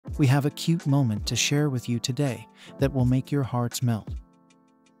we have a cute moment to share with you today that will make your hearts melt.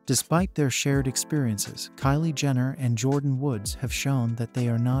 Despite their shared experiences, Kylie Jenner and Jordyn Woods have shown that they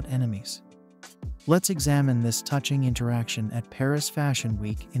are not enemies. Let's examine this touching interaction at Paris Fashion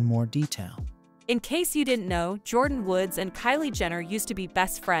Week in more detail. In case you didn't know, Jordyn Woods and Kylie Jenner used to be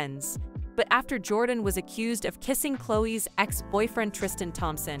best friends. But after Jordyn was accused of kissing Khloe's ex-boyfriend Tristan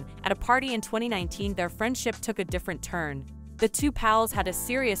Thompson at a party in 2019, their friendship took a different turn. The two pals had a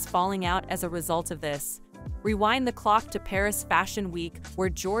serious falling out as a result of this. Rewind the clock to Paris Fashion Week, where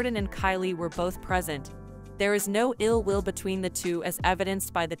Jordyn and Kylie were both present. There is no ill will between the two, as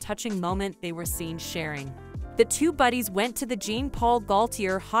evidenced by the touching moment they were seen sharing. The two buddies went to the Jean-Paul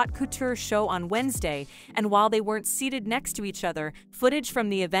Gaultier Haute Couture show on Wednesday, and while they weren't seated next to each other, footage from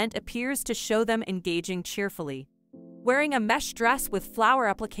the event appears to show them engaging cheerfully. Wearing a mesh dress with flower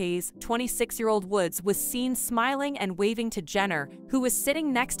appliques, 26-year-old Woods was seen smiling and waving to Jenner, who was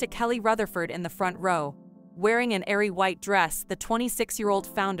sitting next to Kelly Rutherford in the front row. Wearing an airy white dress, the 26-year-old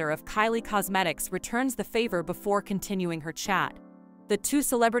founder of Kylie Cosmetics returns the favor before continuing her chat. The two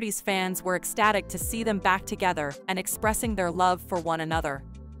celebrities' fans were ecstatic to see them back together and expressing their love for one another.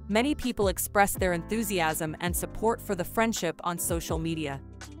 Many people expressed their enthusiasm and support for the friendship on social media.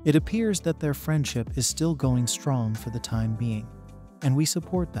 It appears that their friendship is still going strong for the time being, and we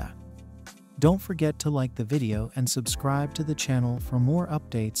support that. Don't forget to like the video and subscribe to the channel for more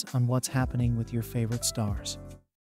updates on what's happening with your favorite stars.